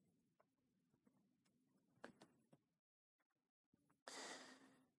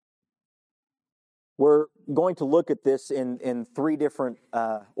We're going to look at this in three different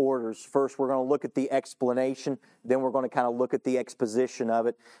orders. First, we're going to look at the explanation. Then we're going to kind of look at the exposition of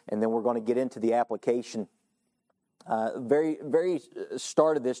it. And then we're going to get into the application. Very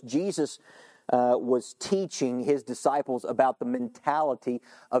start of this, Jesus was teaching his disciples about the mentality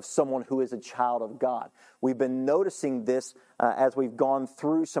of someone who is a child of God. We've been noticing this as we've gone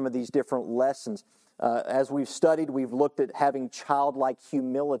through some of these different lessons. As we've studied, we've looked at having childlike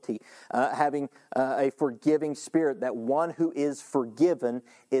humility, having a forgiving spirit, that one who is forgiven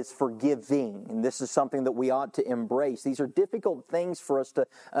is forgiving. And this is something that we ought to embrace. These are difficult things for us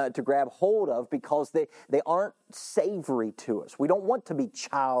to grab hold of because they aren't savory to us. We don't want to be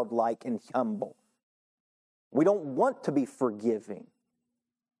childlike and humble. We don't want to be forgiving.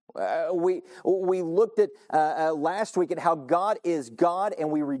 We looked at last week at how God is God, and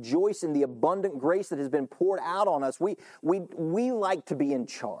we rejoice in the abundant grace that has been poured out on us. We like to be in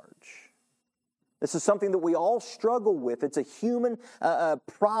charge. This is something that we all struggle with. It's a human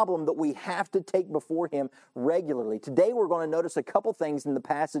problem that we have to take before Him regularly. Today we're going to notice a couple things in the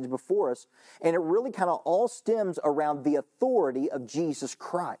passage before us, and it really kind of all stems around the authority of Jesus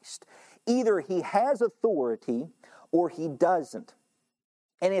Christ. Either He has authority or He doesn't.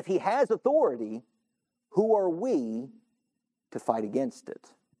 And if He has authority, who are we to fight against it?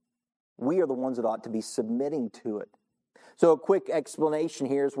 We are the ones that ought to be submitting to it. So a quick explanation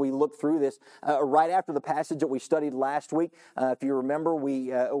here as we look through this. Right after the passage that we studied last week, if you remember,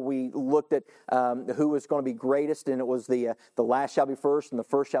 we looked at who was going to be greatest, and it was the last shall be first and the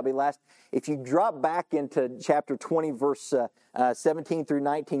first shall be last. If you drop back into chapter 20, verse 17 through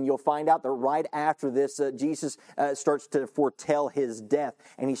 19, you'll find out that right after this, Jesus starts to foretell His death,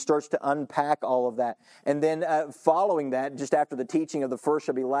 and He starts to unpack all of that. And then following that, just after the teaching of the first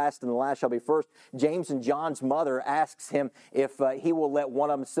shall be last and the last shall be first, James and John's mother asks him if he will let one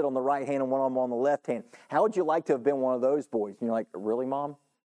of them sit on the right hand and one of them on the left hand. How would you like to have been one of those boys? And you're like, really, Mom?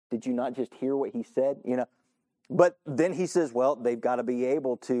 Did you not just hear what he said? But then he says, well, they've got to be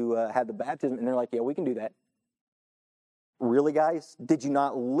able to have the baptism. And they're like, yeah, we can do that. Really, guys? Did you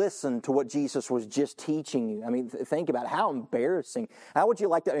not listen to what Jesus was just teaching you? I mean, think about it. How embarrassing. How would you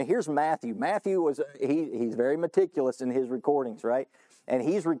like to? I mean, here's Matthew. Matthew was he's very meticulous in his recordings, right? And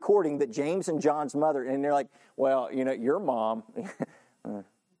he's recording that James and John's mother, and they're like, well, your mom.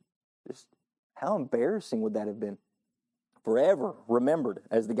 Just how embarrassing would that have been? Forever remembered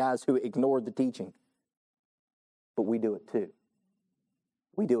as the guys who ignored the teaching. But we do it too.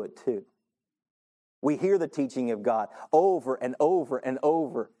 We do it too. We hear the teaching of God over and over and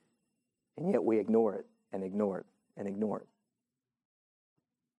over, and yet we ignore it and ignore it and ignore it.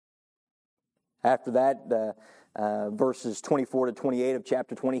 After that, verses 24 to 28 of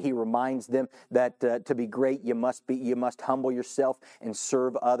chapter 20, he reminds them that to be great, you must humble yourself and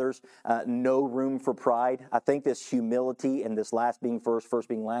serve others. No room for pride. I think this humility and this last being first, first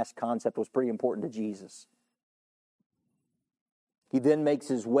being last concept was pretty important to Jesus. He then makes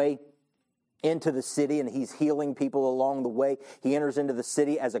his way into the city, and he's healing people along the way. He enters into the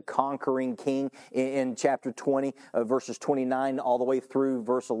city as a conquering king in chapter 20, verses 29 all the way through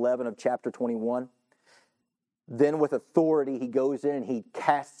verse 11 of chapter 21. Then with authority, he goes in and he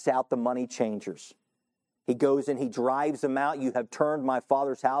casts out the money changers. He goes in, he drives them out. You have turned my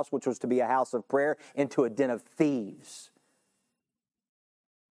Father's house, which was to be a house of prayer, into a den of thieves.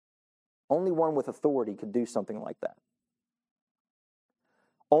 Only one with authority could do something like that.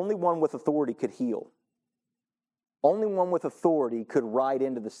 Only one with authority could heal. Only one with authority could ride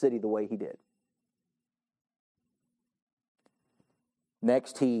into the city the way he did.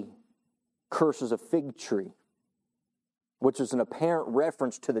 Next, he curses a fig tree, which is an apparent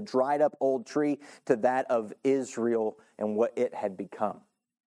reference to the dried up old tree, to that of Israel and what it had become.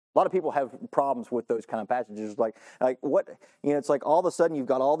 A lot of people have problems with those kind of passages. Like what, it's like all of a sudden you've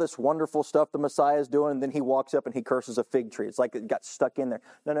got all this wonderful stuff the Messiah is doing, and then he walks up and he curses a fig tree. It's like it got stuck in there.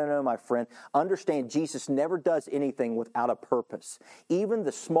 No, my friend. Understand, Jesus never does anything without a purpose. Even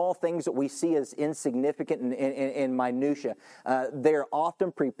the small things that we see as insignificant and minutia, they're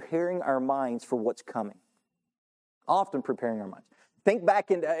often preparing our minds for what's coming. Often preparing our minds. Think back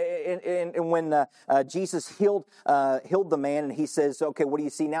in when Jesus healed the man, and he says, okay, what do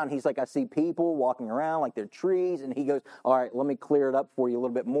you see now? And he's like, I see people walking around like they're trees. And he goes, all right, let me clear it up for you a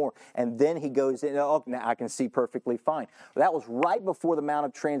little bit more. And then he goes in, oh, now I can see perfectly fine. That was right before the Mount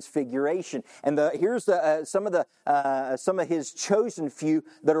of Transfiguration. And here's some of his chosen few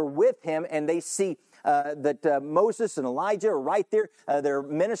that are with him, and they see that Moses and Elijah are right there. They're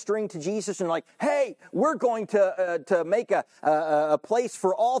ministering to Jesus and like, hey, we're going to make a place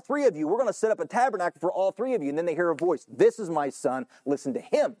for all three of you. We're going to set up a tabernacle for all three of you. And then they hear a voice. This is my son. Listen to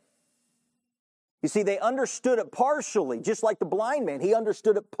him. You see, they understood it partially, just like the blind man. He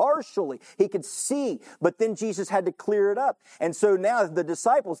understood it partially. He could see, but then Jesus had to clear it up. And so now the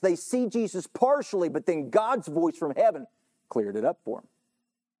disciples, they see Jesus partially, but then God's voice from heaven cleared it up for them.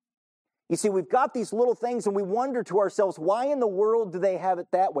 You see, we've got these little things and we wonder to ourselves, why in the world do they have it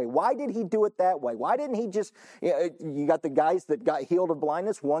that way? Why did he do it that way? Why didn't he just, you got the guys that got healed of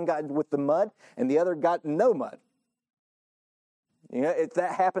blindness, one got with the mud and the other got no mud. You know, if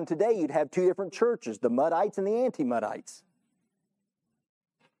that happened today, you'd have two different churches, the Muddites and the anti-Muddites.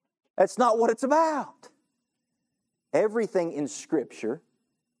 That's not what it's about. Everything in Scripture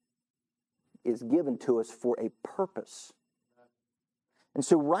is given to us for a purpose. And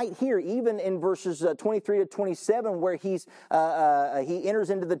so right here, even in verses 23 to 27, where he enters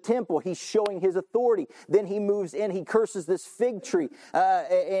into the temple, he's showing his authority. Then he moves in, he curses this fig tree.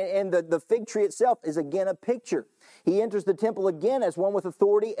 And the fig tree itself is again a picture. He enters the temple again as one with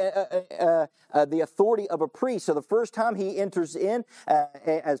authority, the authority of a priest. So the first time he enters in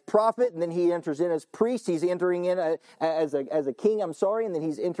as prophet, and then he enters in as priest. He's entering in as a king, and then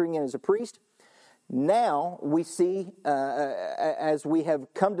he's entering in as a priest. Now we see, as we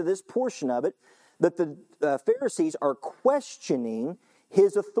have come to this portion of it, that the Pharisees are questioning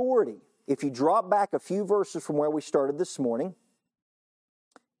his authority. If you drop back a few verses from where we started this morning,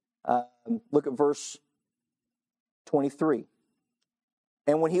 look at verse 23.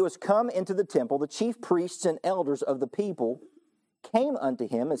 And when he was come into the temple, the chief priests and elders of the people came unto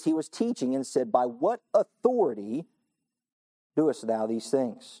him as he was teaching and said, By what authority doest thou these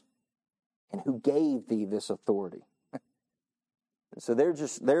things? And who gave thee this authority? So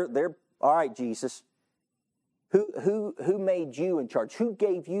they're all right, Jesus. Who made you in charge? Who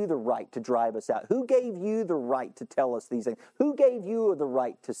gave you the right to drive us out? Who gave you the right to tell us these things? Who gave you the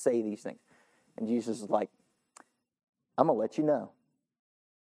right to say these things? And Jesus is like, I'm going to let you know.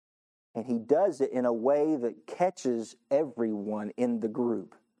 And he does it in a way that catches everyone in the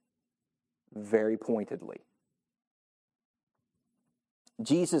group very pointedly.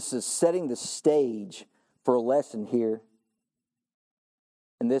 Jesus is setting the stage for a lesson here.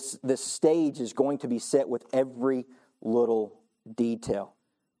 And this stage is going to be set with every little detail.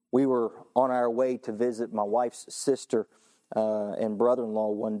 We were on our way to visit my wife's sister and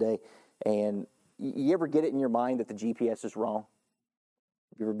brother-in-law one day, and you ever get it in your mind that the GPS is wrong?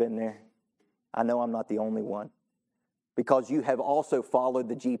 Have you ever been there? I know I'm not the only one. Because you have also followed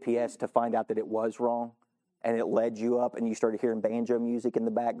the GPS to find out that it was wrong, and it led you up, and you started hearing banjo music in the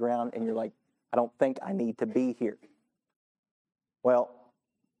background, and you're like, I don't think I need to be here. Well,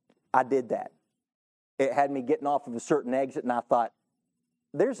 I did that. It had me getting off of a certain exit, and I thought,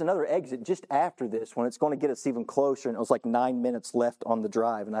 there's another exit just after this when it's going to get us even closer, and it was like 9 minutes left on the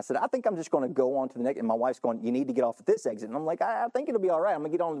drive. And I said, I think I'm just going to go on to the next. And my wife's going, you need to get off at this exit. And I'm like, I think it'll be all right. I'm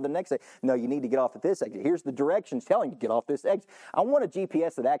going to get on to the next exit. No, you need to get off at this exit. Here's the directions telling you to get off this exit. I want a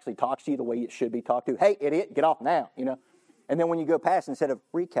GPS that actually talks to you the way it should be talked to. Hey, idiot, get off now, you know. And then when you go past, instead of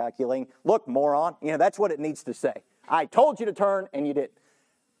recalculating, look, moron, you know, that's what it needs to say. I told you to turn, and you didn't.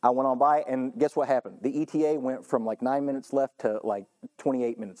 I went on by, and guess what happened? The ETA went from like 9 minutes left to like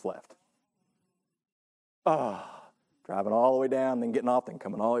 28 minutes left. Driving all the way down, then getting off, then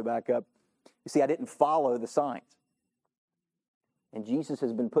coming all the way back up. You see, I didn't follow the signs. And Jesus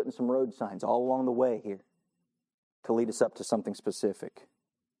has been putting some road signs all along the way here to lead us up to something specific.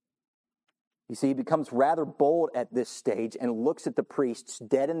 You see, he becomes rather bold at this stage and looks at the priests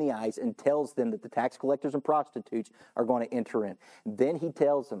dead in the eyes and tells them that the tax collectors and prostitutes are going to enter in. Then he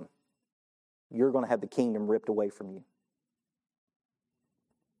tells them, you're going to have the kingdom ripped away from you.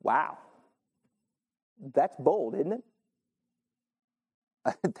 Wow. That's bold, isn't it?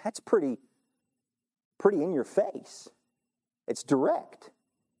 That's pretty in your face. It's direct.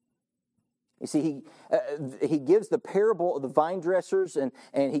 You see, he gives the parable of the vine dressers, and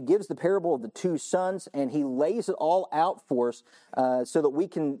he gives the parable of the two sons, and he lays it all out for us so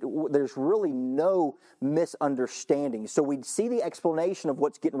that there's really no misunderstanding. So we see the explanation of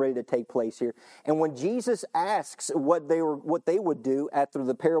what's getting ready to take place here. And when Jesus asks what they would do after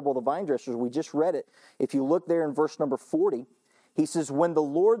the parable of the vine dressers, we just read it. If you look there in verse number 40, he says, when the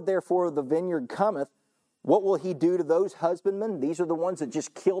Lord therefore of the vineyard cometh, what will he do to those husbandmen? These are the ones that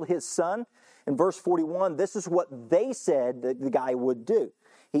just killed his son. In verse 41, this is what they said that the guy would do.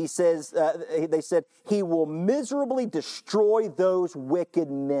 He says, they said, he will miserably destroy those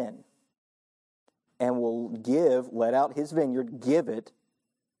wicked men and will let out his vineyard, give it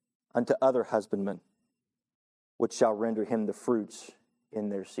unto other husbandmen, which shall render him the fruits in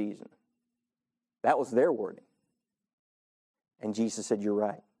their season. That was their wording. And Jesus said, you're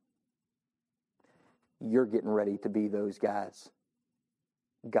right. You're getting ready to be those guys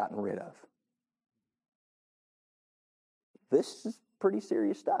gotten rid of. this is pretty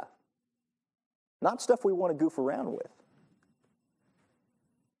serious stuff. Not stuff we want to goof around with.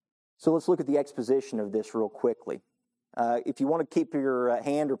 So let's look at the exposition of this real quickly. If you want to keep your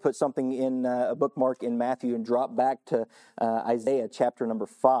hand or put something in a bookmark in Matthew and drop back to Isaiah chapter number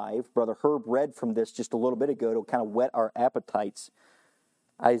 5. Brother Herb read from this just a little bit ago to kind of whet our appetites.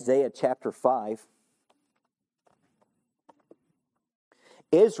 Isaiah chapter 5.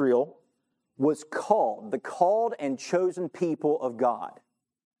 Israel was called, the called and chosen people of God.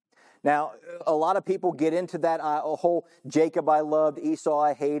 Now, a lot of people get into that whole Jacob I loved, Esau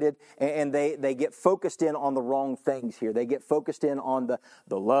I hated, and they get focused in on the wrong things here. They get focused in on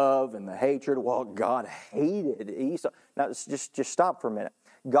the love and the hatred. Well, God hated Esau. Now, just stop for a minute.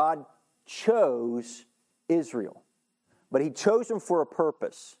 God chose Israel, but He chose them for a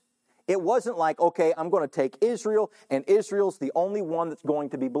purpose. It wasn't like, okay, I'm going to take Israel, and Israel's the only one that's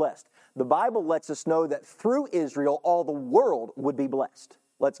going to be blessed. The Bible lets us know that through Israel, all the world would be blessed.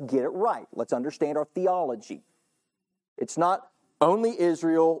 Let's get it right. Let's understand our theology. It's not only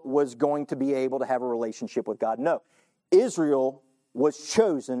Israel was going to be able to have a relationship with God. No, Israel was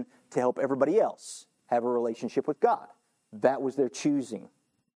chosen to help everybody else have a relationship with God. That was their choosing.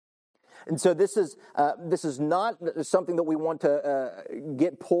 And so this is not something that we want to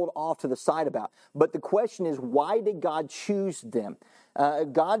get pulled off to the side about. But the question is, why did God choose them?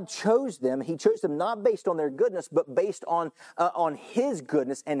 God chose them. He chose them not based on their goodness, but based on His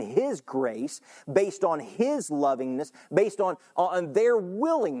goodness and His grace, based on His lovingness, based on their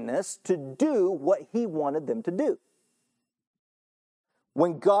willingness to do what He wanted them to do.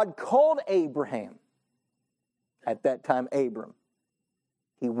 When God called Abraham, at that time Abram,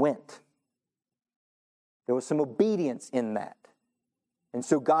 he went. There was some obedience in that. And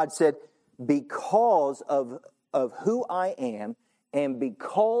so God said, because of who I am, and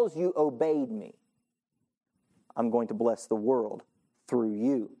because you obeyed me, I'm going to bless the world through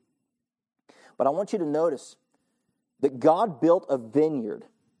you. But I want you to notice that God built a vineyard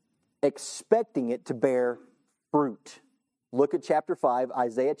expecting it to bear fruit. Look at chapter 5,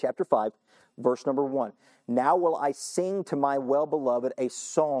 Isaiah chapter 5, verse number 1. Now will I sing to my well-beloved a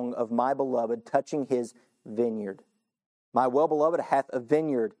song of my beloved touching his vineyard. My well-beloved hath a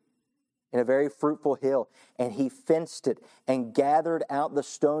vineyard in a very fruitful hill, and he fenced it, and gathered out the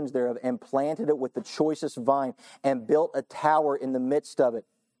stones thereof, and planted it with the choicest vine, and built a tower in the midst of it.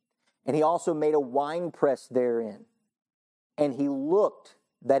 And he also made a winepress therein. And he looked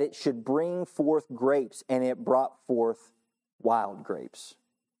that it should bring forth grapes, and it brought forth wild grapes.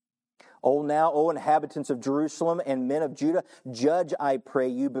 O now, O inhabitants of Jerusalem and men of Judah, judge, I pray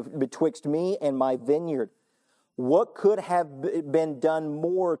you, betwixt me and my vineyard. What could have been done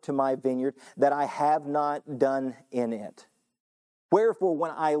more to my vineyard that I have not done in it? Wherefore,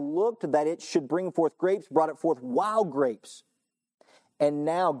 when I looked that it should bring forth grapes, brought it forth wild grapes. And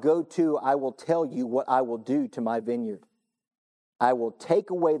now go to, I will tell you what I will do to my vineyard. I will take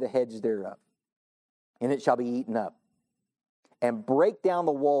away the hedge thereof, and it shall be eaten up, and break down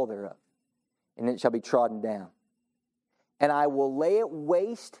the wall thereof, and it shall be trodden down. And I will lay it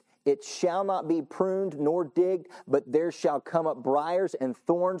waste, it shall not be pruned nor digged, but there shall come up briars and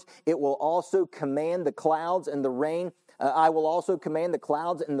thorns. It will also command the clouds and the rain. I will also command the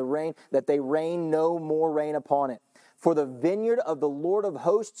clouds and the rain, that they rain no more rain upon it. For the vineyard of the Lord of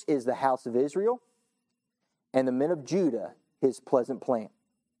hosts is the house of Israel, and the men of Judah his pleasant plant.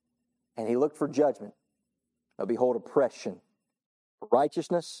 And he looked for judgment, but behold oppression. For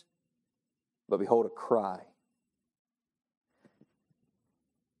righteousness, but behold a cry.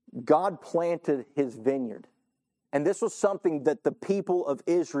 God planted his vineyard. And this was something that the people of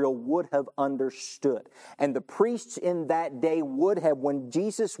Israel would have understood. And the priests in that day would have, when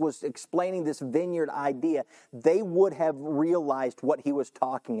Jesus was explaining this vineyard idea, they would have realized what he was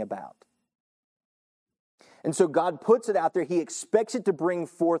talking about. And so God puts it out there. He expects it to bring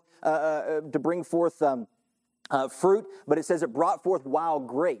forth fruit, but it says it brought forth wild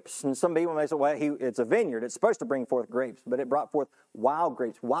grapes. And some people may say, well, it's a vineyard. It's supposed to bring forth grapes, but it brought forth wild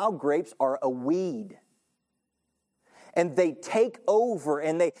grapes. Wild grapes are a weed. And they take over,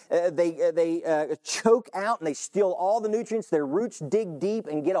 and they choke out, and they steal all the nutrients. Their roots dig deep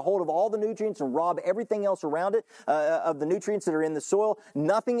and get a hold of all the nutrients and rob everything else around it of the nutrients that are in the soil.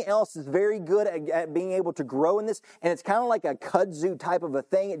 Nothing else is very good at being able to grow in this. And it's kind of like a kudzu type of a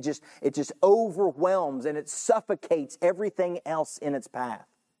thing. It just overwhelms and it suffocates everything else in its path.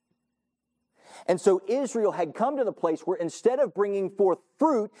 And so Israel had come to the place where instead of bringing forth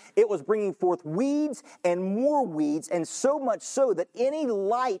fruit, it was bringing forth weeds and more weeds, and so much so that any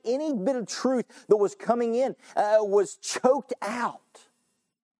light, any bit of truth that was coming in was choked out.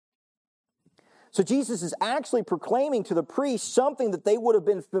 So Jesus is actually proclaiming to the priests something that they would have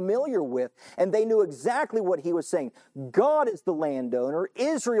been familiar with, and they knew exactly what he was saying. God is the landowner,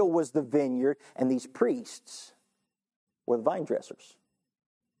 Israel was the vineyard, and these priests were the vine dressers,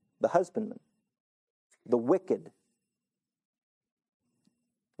 the husbandmen, the wicked.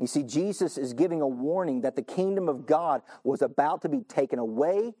 You see, Jesus is giving a warning that the kingdom of God was about to be taken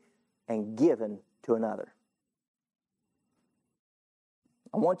away and given to another.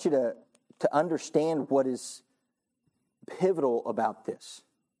 I want you to understand what is pivotal about this.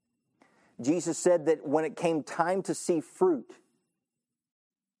 Jesus said that when it came time to see fruit,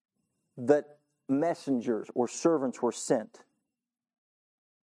 that messengers or servants were sent.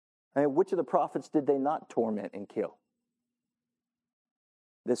 I mean, which of the prophets did they not torment and kill?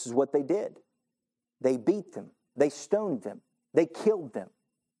 This is what they did. They beat them. They stoned them. They killed them.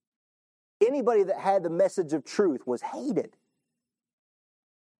 Anybody that had the message of truth was hated.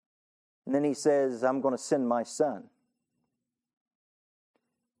 And then he says, I'm going to send my son.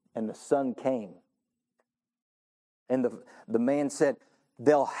 And the son came. And the man said,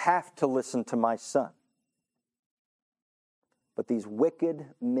 they'll have to listen to my son. But these wicked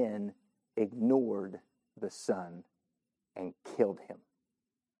men ignored the son and killed him.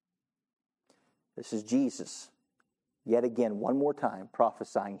 This is Jesus, yet again, one more time,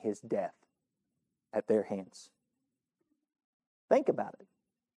 prophesying his death at their hands. Think about it.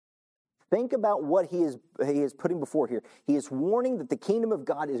 Think about what he is putting before here. He is warning that the kingdom of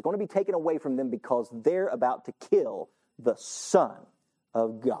God is going to be taken away from them because they're about to kill the Son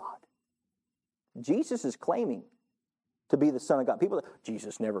of God. Jesus is claiming to be the Son of God. People say,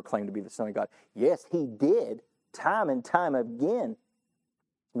 Jesus never claimed to be the Son of God. Yes, he did, time and time again.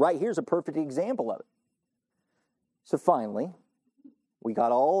 Right here's a perfect example of it. So finally, we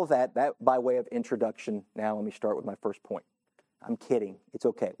got all of that by way of introduction. Now let me start with my first point. I'm kidding. It's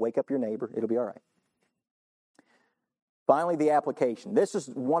okay. Wake up your neighbor. It'll be all right. Finally, the application. This is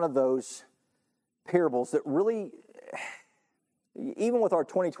one of those parables that really, even with our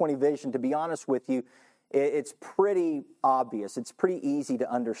 2020 vision, to be honest with you, it's pretty obvious. It's pretty easy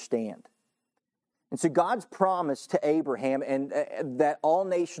to understand. And so God's promise to Abraham and that all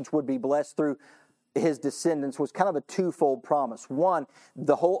nations would be blessed through his descendants was kind of a twofold promise. One,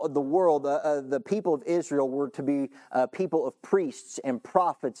 the whole of the world, the people of Israel were to be people of priests and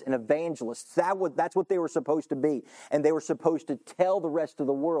prophets and evangelists. That's what they were supposed to be. And they were supposed to tell the rest of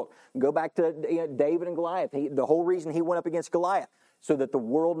the world. Go back to David and Goliath. The whole reason he went up against Goliath, so that the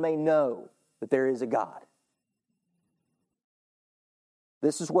world may know that there is a God.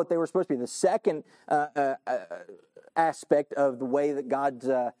 This is what they were supposed to be. The second aspect of the way that God's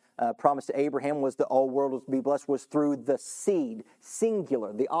promise to Abraham was that all world was to be blessed was through the seed,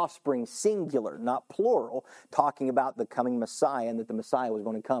 singular, the offspring, singular, not plural, talking about the coming Messiah and that the Messiah was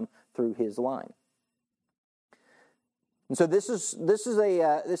going to come through his line. And so this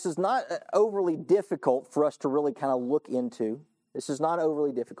is not overly difficult for us to really kind of look into. This is not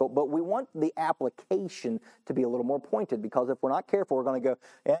overly difficult, but we want the application to be a little more pointed, because if we're not careful, we're going to go,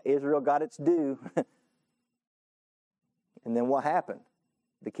 yeah, Israel got its due. And then what happened?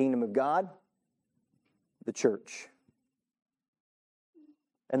 The kingdom of God, the church.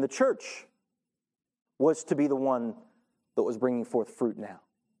 And the church was to be the one that was bringing forth fruit now.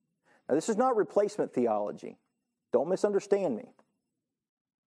 Now, this is not replacement theology. Don't misunderstand me.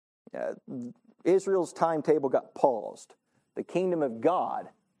 Israel's timetable got paused. The kingdom of God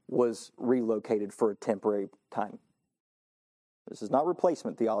was relocated for a temporary time. This is not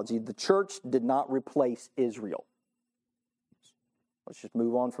replacement theology. The church did not replace Israel. Let's just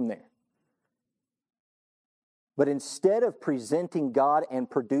move on from there. But instead of presenting God and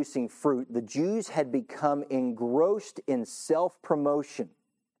producing fruit, the Jews had become engrossed in self-promotion.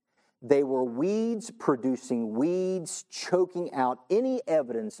 They were weeds producing weeds, choking out any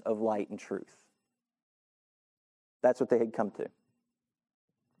evidence of light and truth. That's what they had come to.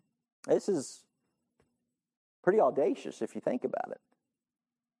 This is pretty audacious if you think about it.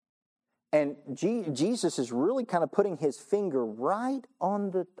 And Jesus is really kind of putting his finger right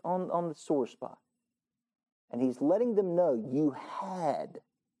on the sore spot. And he's letting them know, you had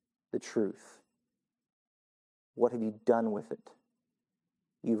the truth. What have you done with it?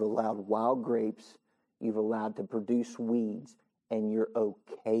 You've allowed wild grapes. You've allowed to produce weeds. And you're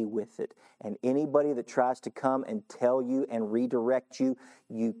okay with it. And anybody that tries to come and tell you and redirect you,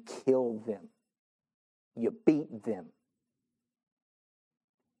 you kill them. You beat them.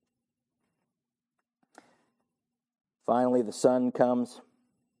 Finally, the son comes,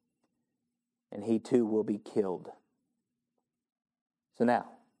 and he too will be killed. So now,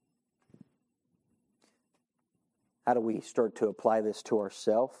 how do we start to apply this to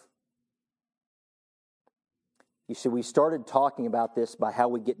ourselves? You see, we started talking about this by how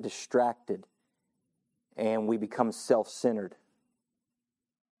we get distracted and we become self-centered.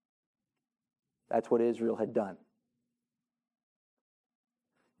 That's what Israel had done.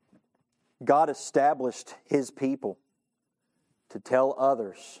 God established His people to tell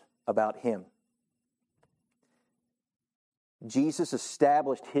others about Him. Jesus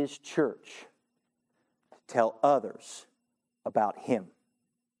established His church to tell others about Him.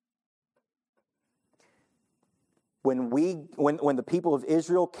 When the people of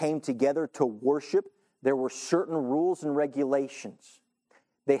Israel came together to worship, there were certain rules and regulations.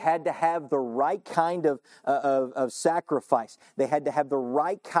 They had to have the right kind of sacrifice. They had to have the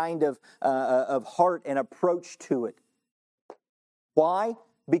right kind of heart and approach to it. Why?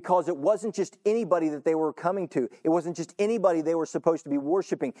 Because it wasn't just anybody that they were coming to. It wasn't just anybody they were supposed to be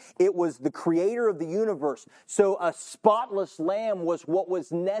worshiping. It was the Creator of the universe. So a spotless lamb was what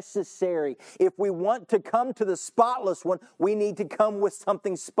was necessary. If we want to come to the spotless one, we need to come with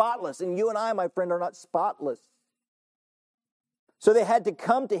something spotless. And you and I, my friend, are not spotless. So they had to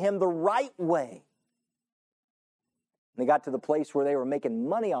come to Him the right way. They got to the place where they were making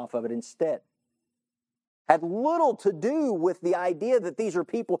money off of it instead. Had little to do with the idea that these are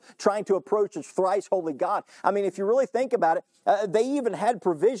people trying to approach a thrice holy God. I mean, if you really think about it, they even had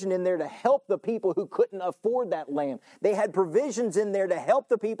provision in there to help the people who couldn't afford that lamb. They had provisions in there to help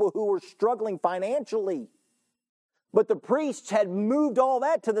the people who were struggling financially. But the priests had moved all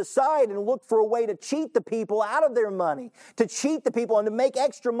that to the side and looked for a way to cheat the people out of their money, to cheat the people and to make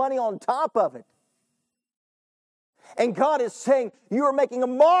extra money on top of it. And God is saying, you are making a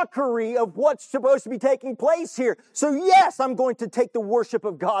mockery of what's supposed to be taking place here. So yes, I'm going to take the worship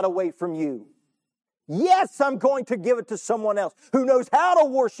of God away from you. Yes, I'm going to give it to someone else who knows how to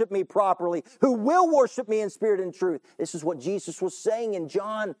worship me properly, who will worship me in spirit and truth. This is what Jesus was saying in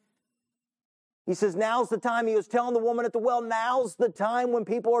John. He says, now's the time. He was telling the woman at the well, now's the time when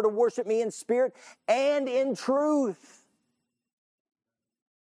people are to worship me in spirit and in truth.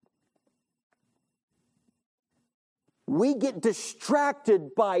 We get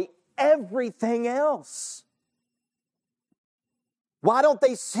distracted by everything else. Why don't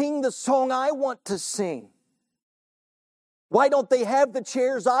they sing the song I want to sing? Why don't they have the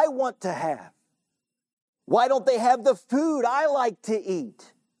chairs I want to have? Why don't they have the food I like to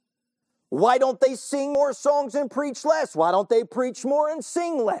eat? Why don't they sing more songs and preach less? Why don't they preach more and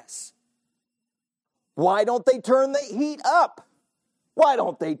sing less? Why don't they turn the heat up? Why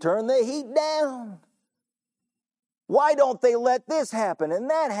don't they turn the heat down? Why don't they let this happen and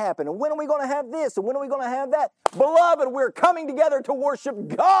that happen? And when are we going to have this? And when are we going to have that? Beloved, we're coming together to worship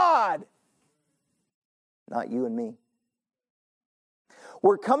God, not you and me.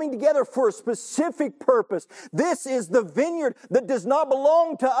 We're coming together for a specific purpose. This is the vineyard that does not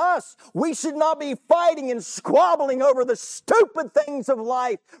belong to us. We should not be fighting and squabbling over the stupid things of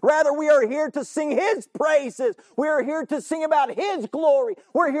life. Rather, we are here to sing His praises. We are here to sing about His glory.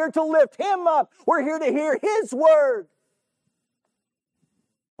 We're here to lift Him up. We're here to hear His word.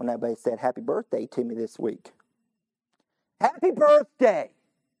 When everybody said happy birthday to me this week. Happy birthday.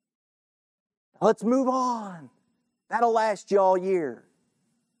 Let's move on. That'll last you all year.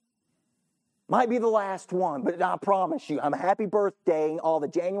 Might be the last one, but I promise you, I'm happy birthday all the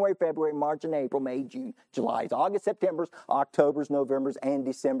January, February, March, and April, May, June, July, August, September, October, November, and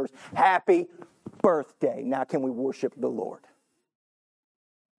December. Happy birthday. Now can we worship the Lord?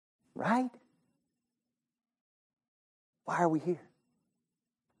 Right? Why are we here?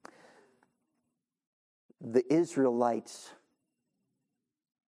 The Israelites,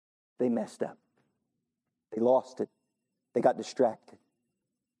 they messed up. They lost it. They got distracted.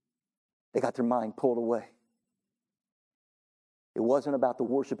 They got their mind pulled away. It wasn't about the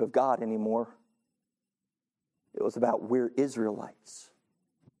worship of God anymore. It was about we're Israelites.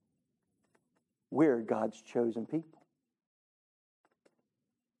 We're God's chosen people.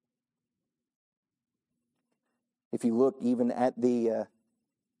 If you look even at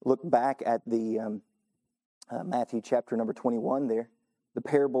look back at the Matthew chapter number 21 there, the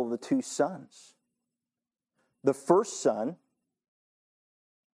parable of the two sons. The first son,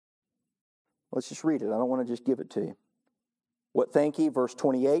 let's just read it. I don't want to just give it to you. What think ye? Verse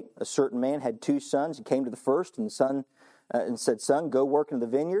 28, a certain man had two sons. He came to the first and said, Son, go work in the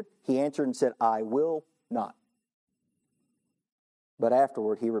vineyard. He answered and said, I will not. But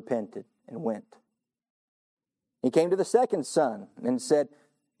afterward he repented and went. He came to the second son and said,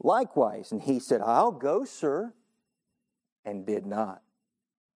 likewise. And he said, I'll go, sir, and did not.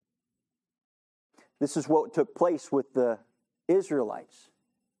 This is what took place with the Israelites.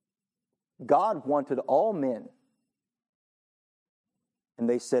 God wanted all men, and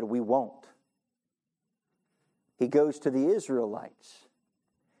they said, we won't. he goes to the Israelites.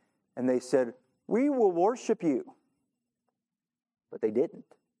 And they said, "We will worship you." But they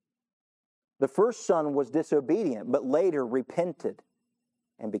didn't. The first son was disobedient, but later repented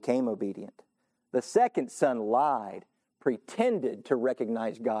and became obedient. The second son lied, pretended to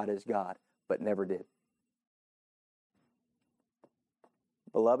recognize God as God, but never did.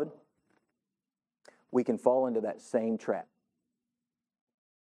 Beloved, we can fall into that same trap.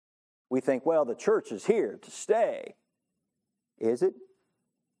 We think, well, the church is here to stay. Is it?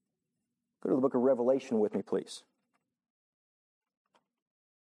 Go to the book of Revelation with me, please.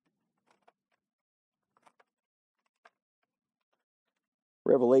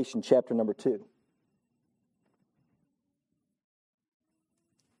 Revelation chapter number 2.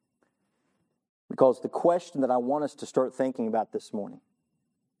 Because the question that I want us to start thinking about this morning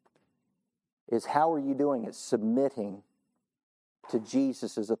is, how are you doing at submitting to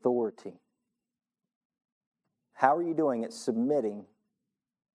Jesus' authority? How are you doing at submitting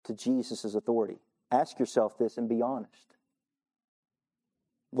to Jesus' authority? Ask yourself this and be honest.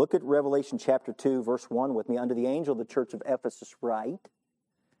 Look at Revelation chapter 2, verse 1 with me. "Unto the angel of the church of Ephesus write,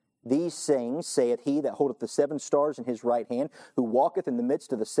 These things saith he that holdeth the 7 stars in his right hand, who walketh in the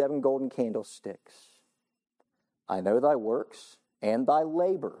midst of the 7 golden candlesticks. I know thy works, and thy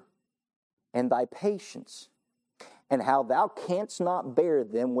labor, and thy patience, and how thou canst not bear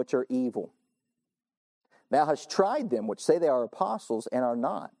them which are evil. Thou hast tried them which say they are apostles, and are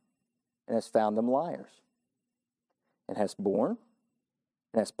not, and hast found them liars. And hast borne,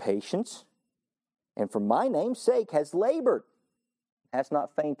 and hast patience, and for my name's sake hast labored, hast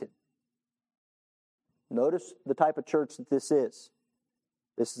not fainted." Notice the type of church that this is.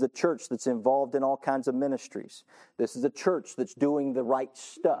 This is a church that's involved in all kinds of ministries. This is a church that's doing the right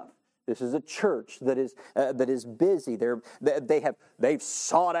stuff. This is a church that is busy. They've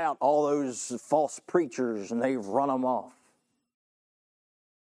sought out all those false preachers and they've run them off.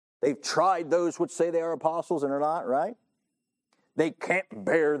 They've tried those which say they are apostles and are not, right? They can't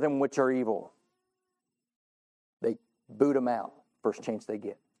bear them which are evil. They boot them out first chance they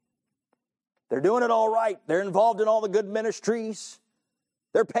get. They're doing it all right. They're involved in all the good ministries.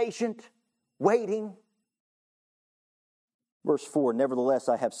 They're patient, waiting. Verse 4, "Nevertheless,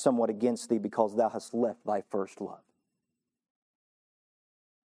 I have somewhat against thee, because thou hast left thy first love."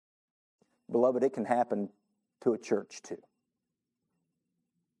 Beloved, it can happen to a church too.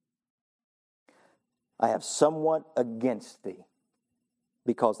 "I have somewhat against thee,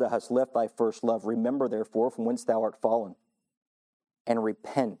 because thou hast left thy first love. Remember, therefore, from whence thou art fallen, and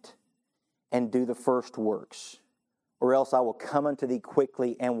repent, and do the first works. Or else I will come unto thee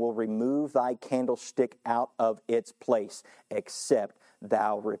quickly, and will remove thy candlestick out of its place, except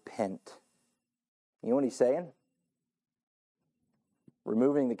thou repent." You know what he's saying?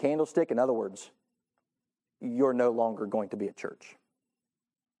 Removing the candlestick, in other words, you're no longer going to be a church.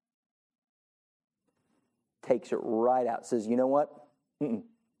 Takes it right out. Says, you know what? Ain't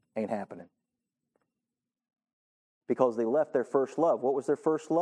happening. Because they left their first love. What was their first love?